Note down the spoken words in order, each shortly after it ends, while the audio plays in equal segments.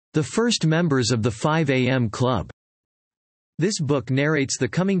The first members of the 5 a.m. Club. This book narrates the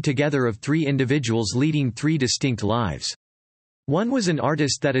coming together of three individuals leading three distinct lives. One was an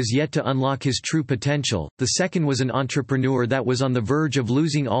artist that is yet to unlock his true potential, the second was an entrepreneur that was on the verge of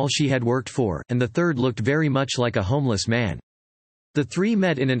losing all she had worked for, and the third looked very much like a homeless man. The three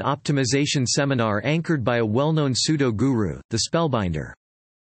met in an optimization seminar anchored by a well-known pseudo-guru, the Spellbinder.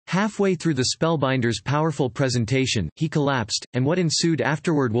 Halfway through the Spellbinder's powerful presentation, he collapsed, and what ensued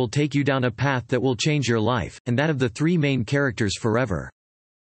afterward will take you down a path that will change your life, and that of the three main characters forever.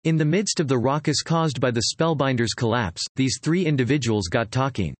 In the midst of the ruckus caused by the Spellbinder's collapse, these three individuals got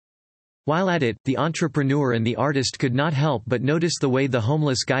talking. While at it, the entrepreneur and the artist could not help but notice the way the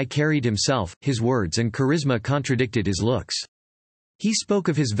homeless guy carried himself, his words and charisma contradicted his looks. He spoke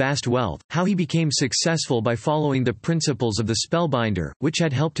of his vast wealth, how he became successful by following the principles of the Spellbinder, which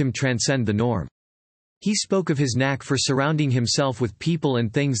had helped him transcend the norm. He spoke of his knack for surrounding himself with people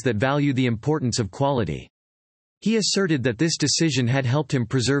and things that value the importance of quality. He asserted that this decision had helped him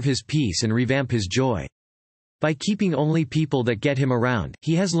preserve his peace and revamp his joy. By keeping only people that get him around,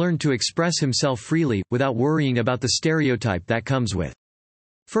 he has learned to express himself freely, without worrying about the stereotype that comes with.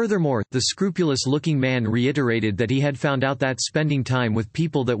 Furthermore, the scrupulous-looking man reiterated that he had found out that spending time with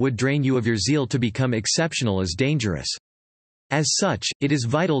people that would drain you of your zeal to become exceptional is dangerous. As such, it is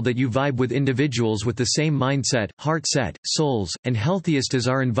vital that you vibe with individuals with the same mindset, heart set, souls, and healthiest as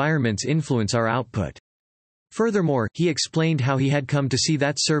our environments influence our output. Furthermore, he explained how he had come to see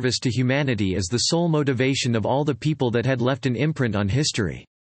that service to humanity as the sole motivation of all the people that had left an imprint on history.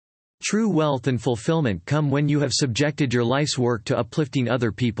 True wealth and fulfillment come when you have subjected your life's work to uplifting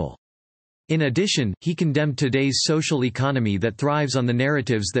other people. In addition, he condemned today's social economy that thrives on the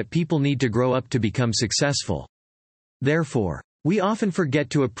narratives that people need to grow up to become successful. Therefore, we often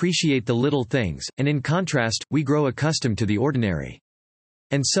forget to appreciate the little things, and in contrast, we grow accustomed to the ordinary.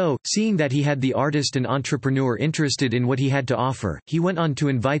 And so, seeing that he had the artist and entrepreneur interested in what he had to offer, he went on to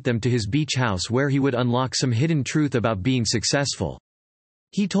invite them to his beach house where he would unlock some hidden truth about being successful.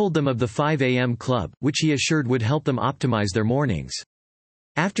 He told them of the 5 a.m. Club, which he assured would help them optimize their mornings.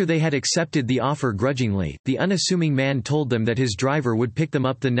 After they had accepted the offer grudgingly, the unassuming man told them that his driver would pick them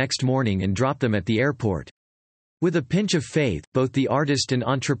up the next morning and drop them at the airport. With a pinch of faith, both the artist and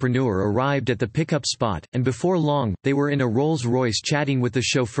entrepreneur arrived at the pickup spot, and before long, they were in a Rolls-Royce chatting with the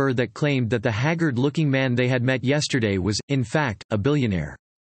chauffeur that claimed that the haggard-looking man they had met yesterday was, in fact, a billionaire.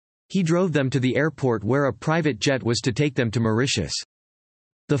 He drove them to the airport where a private jet was to take them to Mauritius.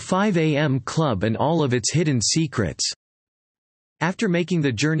 The 5 a.m. Club and all of its hidden secrets. After making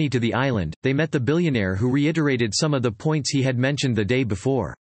the journey to the island, they met the billionaire who reiterated some of the points he had mentioned the day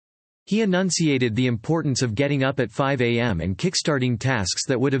before. He enunciated the importance of getting up at 5 a.m. and kickstarting tasks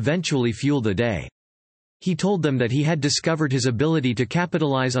that would eventually fuel the day. He told them that he had discovered his ability to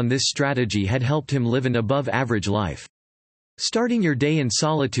capitalize on this strategy had helped him live an above-average life. Starting your day in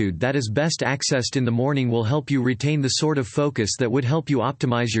solitude that is best accessed in the morning will help you retain the sort of focus that would help you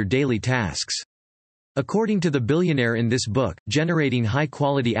optimize your daily tasks. According to the billionaire in this book, generating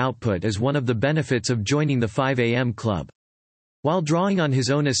high-quality output is one of the benefits of joining the 5 a.m. Club. While drawing on his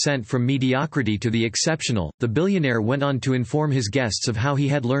own ascent from mediocrity to the exceptional, the billionaire went on to inform his guests of how he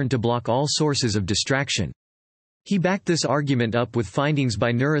had learned to block all sources of distraction. He backed this argument up with findings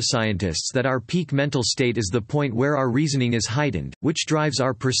by neuroscientists that our peak mental state is the point where our reasoning is heightened, which drives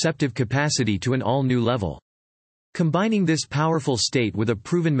our perceptive capacity to an all-new level. Combining this powerful state with a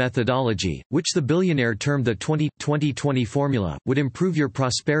proven methodology, which the billionaire termed the 20-20-20 formula, would improve your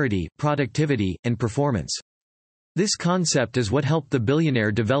prosperity, productivity, and performance. This concept is what helped the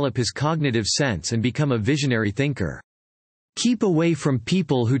billionaire develop his cognitive sense and become a visionary thinker. Keep away from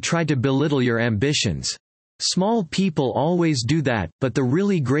people who try to belittle your ambitions. Small people always do that, but the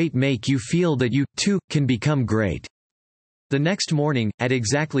really great make you feel that you, too, can become great. The next morning, at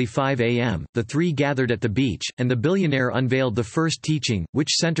exactly 5 a.m., the three gathered at the beach, and the billionaire unveiled the first teaching,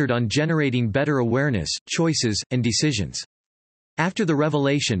 which centered on generating better awareness, choices, and decisions. After the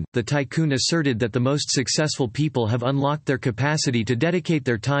revelation, the tycoon asserted that the most successful people have unlocked their capacity to dedicate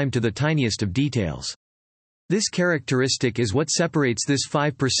their time to the tiniest of details. This characteristic is what separates this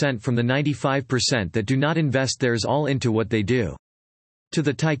 5% from the 95% that do not invest theirs all into what they do. To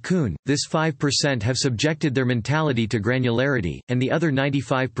the tycoon, this 5% have subjected their mentality to granularity, and the other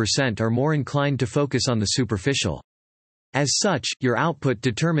 95% are more inclined to focus on the superficial. As such, your output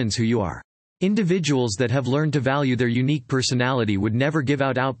determines who you are. Individuals that have learned to value their unique personality would never give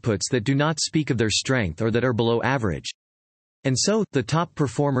out outputs that do not speak of their strength or that are below average. And so, the top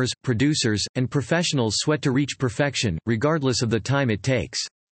performers, producers, and professionals sweat to reach perfection, regardless of the time it takes.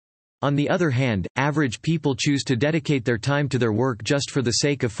 On the other hand, average people choose to dedicate their time to their work just for the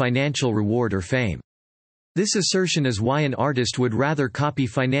sake of financial reward or fame. This assertion is why an artist would rather copy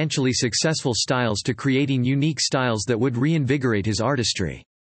financially successful styles to creating unique styles that would reinvigorate his artistry.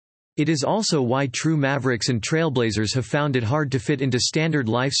 It is also why true mavericks and trailblazers have found it hard to fit into standard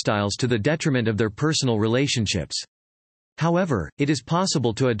lifestyles to the detriment of their personal relationships. However, it is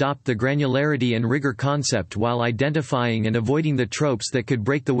possible to adopt the granularity and rigor concept while identifying and avoiding the tropes that could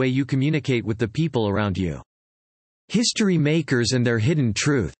break the way you communicate with the people around you. History makers and their hidden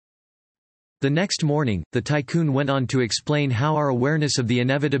truth. The next morning, the tycoon went on to explain how our awareness of the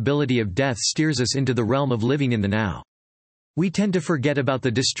inevitability of death steers us into the realm of living in the now. We tend to forget about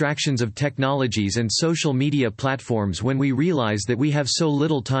the distractions of technologies and social media platforms when we realize that we have so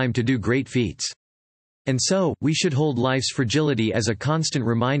little time to do great feats. And so, we should hold life's fragility as a constant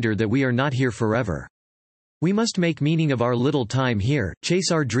reminder that we are not here forever. We must make meaning of our little time here,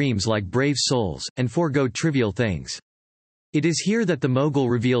 chase our dreams like brave souls, and forego trivial things. It is here that the mogul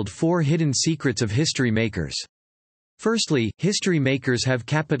revealed 4 hidden secrets of history makers. Firstly, history makers have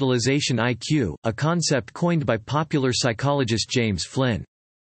capitalization IQ, a concept coined by popular psychologist James Flynn.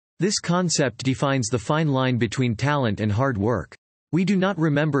 This concept defines the fine line between talent and hard work. We do not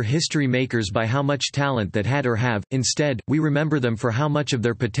remember history makers by how much talent that had or have, instead, we remember them for how much of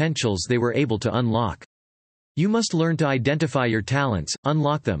their potentials they were able to unlock. You must learn to identify your talents,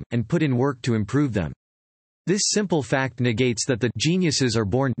 unlock them, and put in work to improve them. This simple fact negates that the geniuses are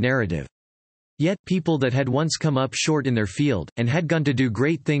born narrative. Yet, people that had once come up short in their field, and had gone to do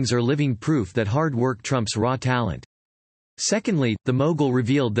great things are living proof that hard work trumps raw talent. Secondly, the mogul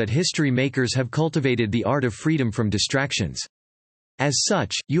revealed that history makers have cultivated the art of freedom from distractions. As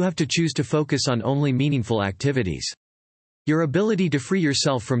such, you have to choose to focus on only meaningful activities. Your ability to free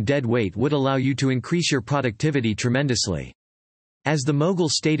yourself from dead weight would allow you to increase your productivity tremendously. As the mogul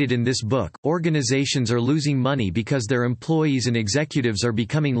stated in this book, organizations are losing money because their employees and executives are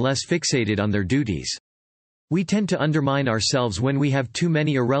becoming less fixated on their duties. We tend to undermine ourselves when we have too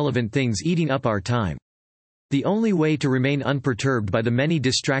many irrelevant things eating up our time. The only way to remain unperturbed by the many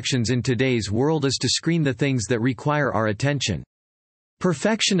distractions in today's world is to screen the things that require our attention.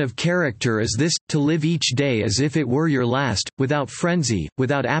 Perfection of character is this, to live each day as if it were your last, without frenzy,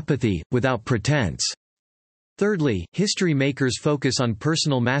 without apathy, without pretense. Thirdly, history makers focus on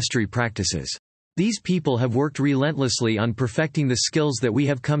personal mastery practices. These people have worked relentlessly on perfecting the skills that we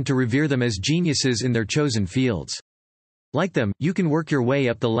have come to revere them as geniuses in their chosen fields. Like them, you can work your way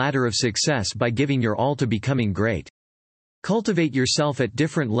up the ladder of success by giving your all to becoming great. Cultivate yourself at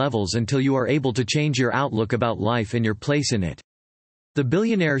different levels until you are able to change your outlook about life and your place in it. The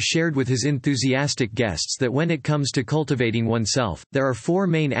billionaire shared with his enthusiastic guests that when it comes to cultivating oneself, there are 4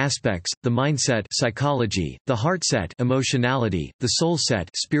 main aspects: the mindset, psychology; the heart set, emotionality; the soul set,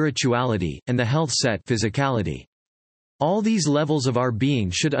 spirituality; and the health set, physicality. All these levels of our being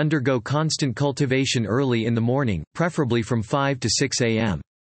should undergo constant cultivation early in the morning, preferably from 5 to 6 a.m.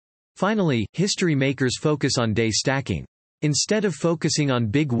 Finally, history makers focus on day stacking. Instead of focusing on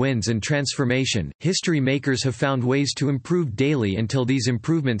big wins and transformation, history makers have found ways to improve daily until these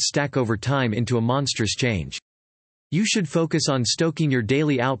improvements stack over time into a monstrous change. You should focus on stoking your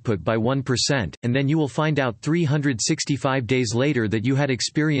daily output by 1%, and then you will find out 365 days later that you had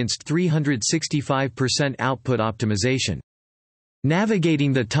experienced 365% output optimization.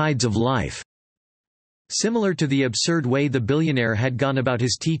 Navigating the tides of life. Similar to the absurd way the billionaire had gone about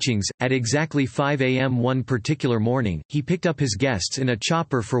his teachings, at exactly 5 a.m. one particular morning, he picked up his guests in a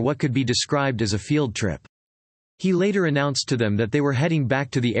chopper for what could be described as a field trip. He later announced to them that they were heading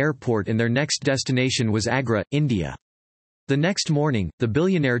back to the airport and their next destination was Agra, India. The next morning, the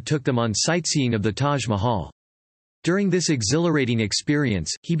billionaire took them on sightseeing of the Taj Mahal. During this exhilarating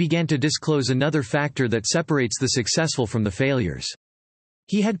experience, he began to disclose another factor that separates the successful from the failures.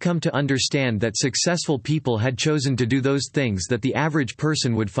 He had come to understand that successful people had chosen to do those things that the average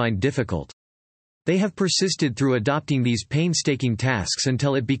person would find difficult. They have persisted through adopting these painstaking tasks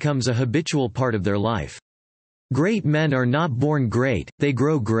until it becomes a habitual part of their life. Great men are not born great, they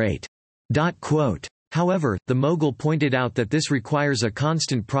grow great. However, the mogul pointed out that this requires a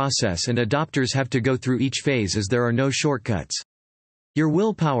constant process and adopters have to go through each phase as there are no shortcuts. Your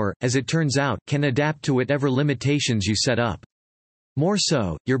willpower, as it turns out, can adapt to whatever limitations you set up. More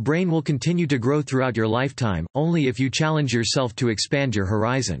so, your brain will continue to grow throughout your lifetime, only if you challenge yourself to expand your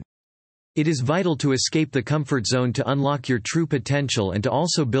horizon. It is vital to escape the comfort zone to unlock your true potential and to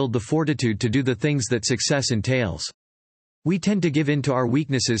also build the fortitude to do the things that success entails. We tend to give in to our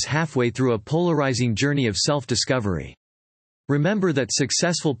weaknesses halfway through a polarizing journey of self-discovery. Remember that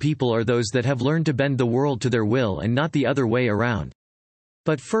successful people are those that have learned to bend the world to their will and not the other way around.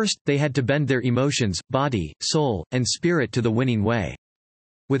 But first, they had to bend their emotions, body, soul, and spirit to the winning way.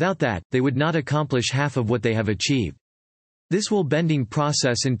 Without that, they would not accomplish half of what they have achieved. This will-bending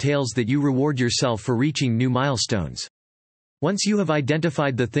process entails that you reward yourself for reaching new milestones. Once you have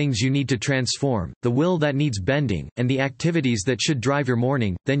identified the things you need to transform, the will that needs bending, and the activities that should drive your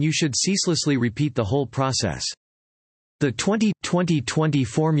morning, then you should ceaselessly repeat the whole process. The 20-20-20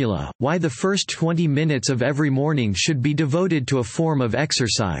 formula, why the first 20 minutes of every morning should be devoted to a form of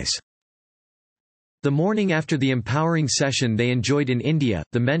exercise. The morning after the empowering session they enjoyed in India,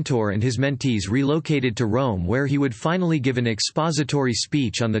 the mentor and his mentees relocated to Rome, where he would finally give an expository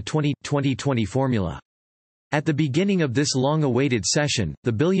speech on the 20-20-20 formula. At the beginning of this long-awaited session,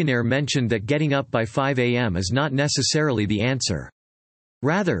 the billionaire mentioned that getting up by 5 a.m. is not necessarily the answer.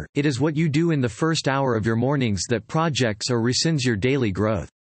 Rather, it is what you do in the first hour of your mornings that projects or rescinds your daily growth.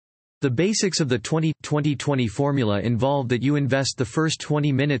 The basics of the 20-20-20 formula involve that you invest the first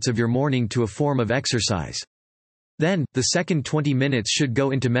 20 minutes of your morning to a form of exercise. Then, the second 20 minutes should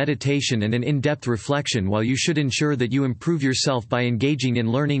go into meditation and an in-depth reflection, while you should ensure that you improve yourself by engaging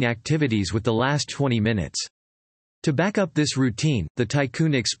in learning activities with the last 20 minutes. To back up this routine, the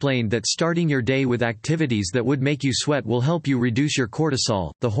tycoon explained that starting your day with activities that would make you sweat will help you reduce your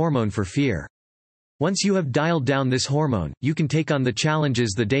cortisol, the hormone for fear. Once you have dialed down this hormone, you can take on the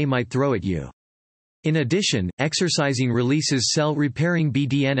challenges the day might throw at you. In addition, exercising releases cell-repairing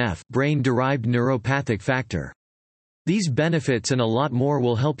BDNF, brain-derived neuropathic factor. These benefits and a lot more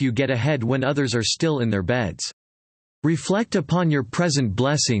will help you get ahead when others are still in their beds. Reflect upon your present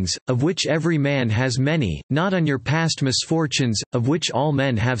blessings, of which every man has many, not on your past misfortunes, of which all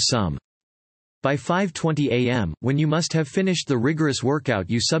men have some. By 5:20 a.m., when you must have finished the rigorous workout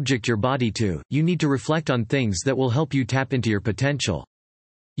you subject your body to, you need to reflect on things that will help you tap into your potential.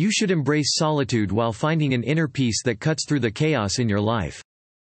 You should embrace solitude while finding an inner peace that cuts through the chaos in your life.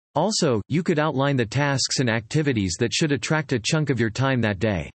 Also, you could outline the tasks and activities that should attract a chunk of your time that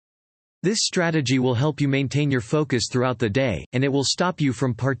day. This strategy will help you maintain your focus throughout the day, and it will stop you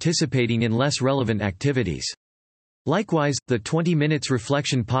from participating in less relevant activities. Likewise, the 20 minutes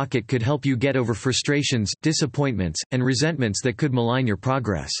reflection pocket could help you get over frustrations, disappointments, and resentments that could malign your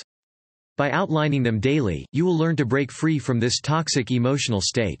progress. By outlining them daily, you will learn to break free from this toxic emotional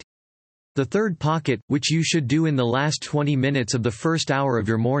state. The third pocket, which you should do in the last 20 minutes of the first hour of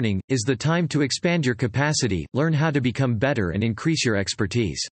your morning, is the time to expand your capacity, learn how to become better and increase your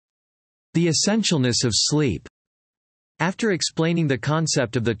expertise. The essentialness of sleep. After explaining the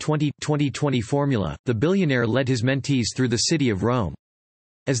concept of the 20-20-20 formula, the billionaire led his mentees through the city of Rome.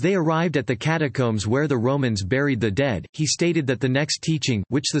 As they arrived at the catacombs where the Romans buried the dead, he stated that the next teaching,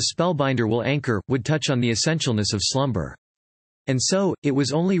 which the spellbinder will anchor, would touch on the essentialness of slumber. And so, it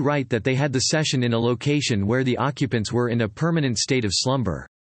was only right that they had the session in a location where the occupants were in a permanent state of slumber.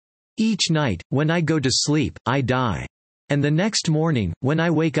 Each night, when I go to sleep, I die. And the next morning, when I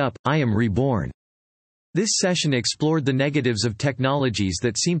wake up, I am reborn. This session explored the negatives of technologies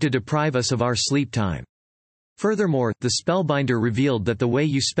that seem to deprive us of our sleep time. Furthermore, the spellbinder revealed that the way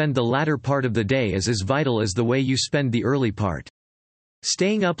you spend the latter part of the day is as vital as the way you spend the early part.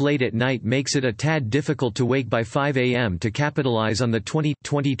 Staying up late at night makes it a tad difficult to wake by 5 a.m. to capitalize on the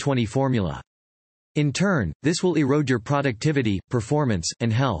 20-20-20 formula. In turn, this will erode your productivity, performance,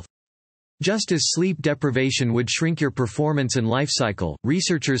 and health. Just as sleep deprivation would shrink your performance and life cycle,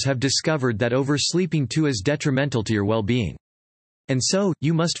 researchers have discovered that oversleeping too is detrimental to your well-being. And so,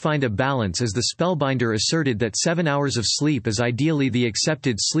 you must find a balance, as the spellbinder asserted that 7 hours of sleep is ideally the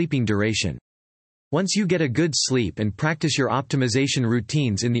accepted sleeping duration. Once you get a good sleep and practice your optimization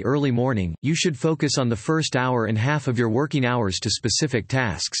routines in the early morning, you should focus on the first hour and half of your working hours to specific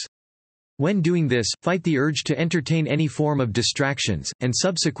tasks. When doing this, fight the urge to entertain any form of distractions, and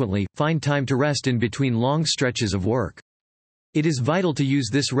subsequently, find time to rest in between long stretches of work. It is vital to use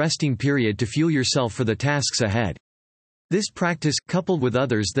this resting period to fuel yourself for the tasks ahead. This practice, coupled with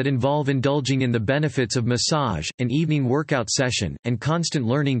others that involve indulging in the benefits of massage, an evening workout session, and constant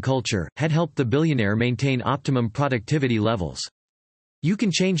learning culture, had helped the billionaire maintain optimum productivity levels. You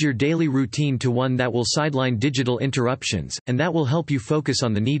can change your daily routine to one that will sideline digital interruptions, and that will help you focus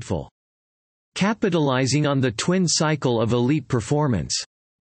on the needful. Capitalizing on the twin cycle of elite performance.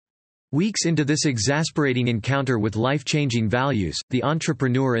 Weeks into this exasperating encounter with life-changing values, the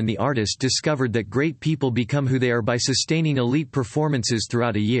entrepreneur and the artist discovered that great people become who they are by sustaining elite performances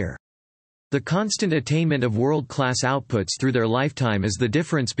throughout a year. The constant attainment of world-class outputs through their lifetime is the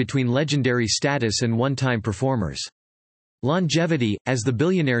difference between legendary status and one-time performers. Longevity, as the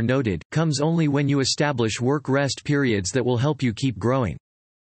billionaire noted, comes only when you establish work-rest periods that will help you keep growing.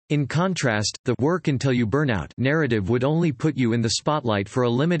 In contrast, the "work until you burn out" narrative would only put you in the spotlight for a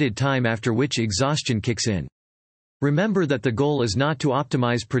limited time, after which exhaustion kicks in. Remember that the goal is not to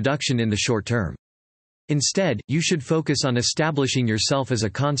optimize production in the short term. Instead, you should focus on establishing yourself as a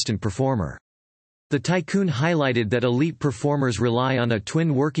constant performer. The tycoon highlighted that elite performers rely on a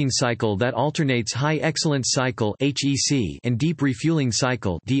twin working cycle that alternates high excellence cycle (HEC) and deep refueling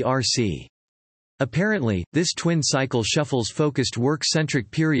cycle (DRC). Apparently, this twin cycle shuffles focused work-centric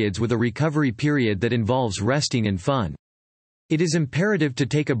periods with a recovery period that involves resting and fun. It is imperative to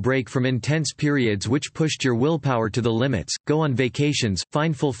take a break from intense periods which pushed your willpower to the limits, go on vacations,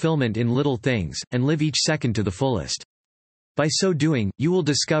 find fulfillment in little things, and live each second to the fullest. By so doing, you will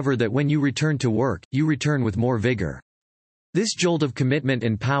discover that when you return to work, you return with more vigor. This jolt of commitment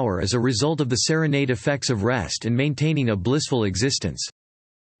and power is a result of the serenade effects of rest and maintaining a blissful existence.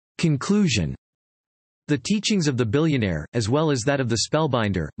 Conclusion. The teachings of the billionaire, as well as that of the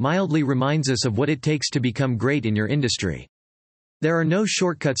spellbinder, mildly reminds us of what it takes to become great in your industry. There are no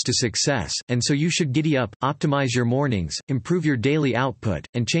shortcuts to success, and so you should giddy up, optimize your mornings, improve your daily output,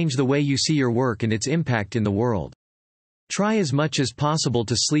 and change the way you see your work and its impact in the world. Try as much as possible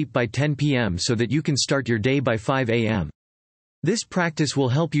to sleep by 10 p.m. so that you can start your day by 5 a.m. This practice will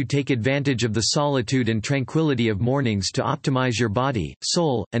help you take advantage of the solitude and tranquility of mornings to optimize your body,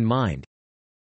 soul, and mind.